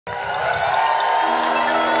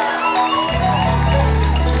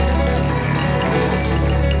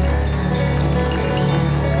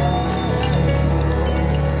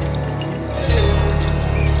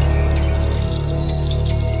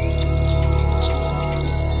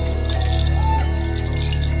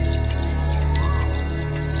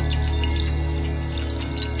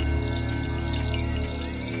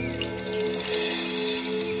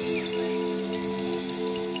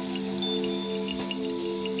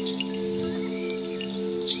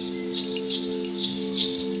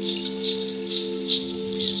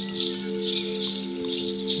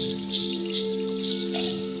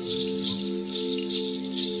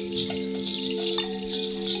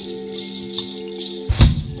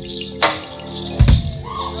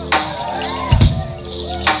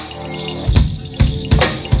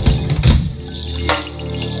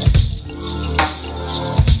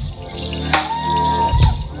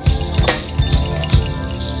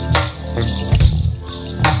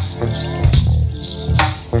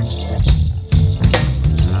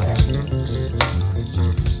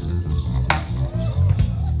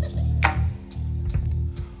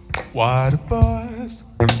Why the boys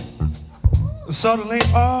suddenly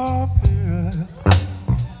appear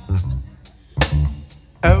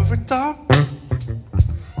every time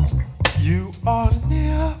you are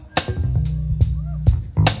near,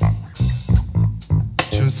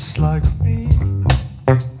 just like me.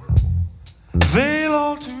 They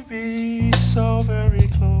long to be so very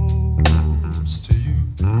close to you.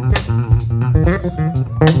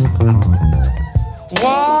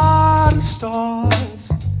 Why the stars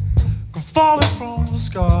go falling from the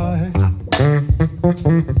sky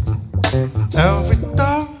every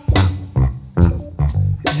time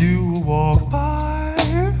you walk by,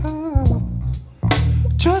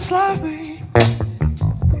 just like me.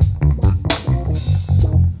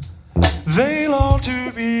 They long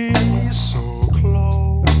to be so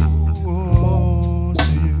close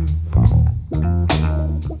to you.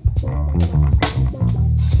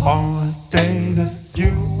 On the day that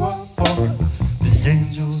you were born, the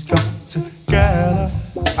angels got together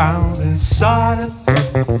and decided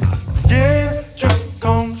get a dream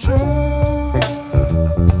come true.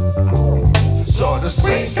 So the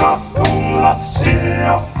sprinkle lost in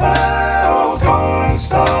your hair, gonna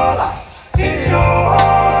start in your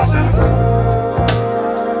heart and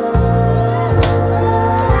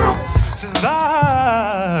so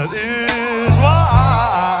that is why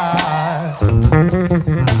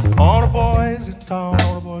all the boys in town,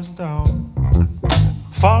 all the boys in town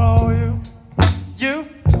follow you, you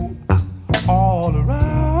all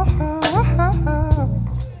around,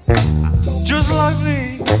 just like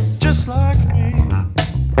me, just like me.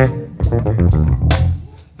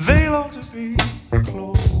 They long to be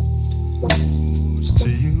close to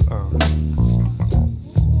you.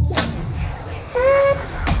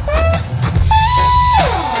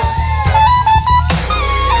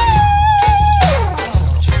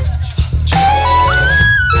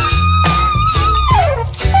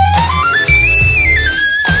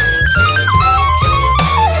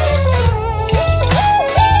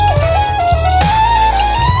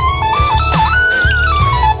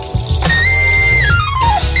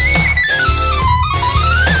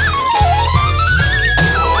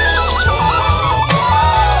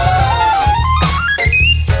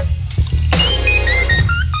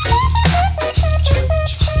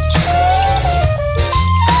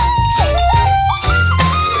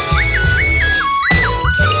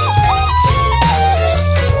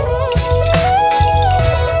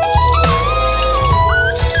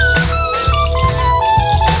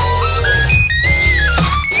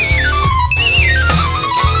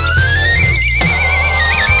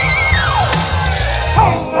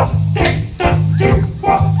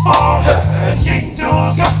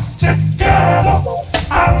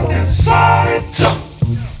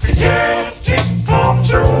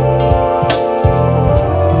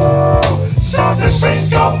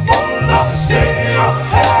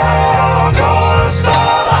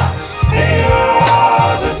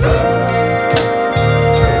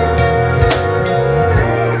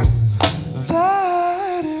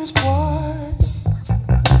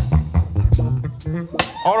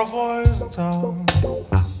 All the boys in town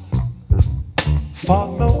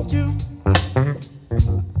follow you.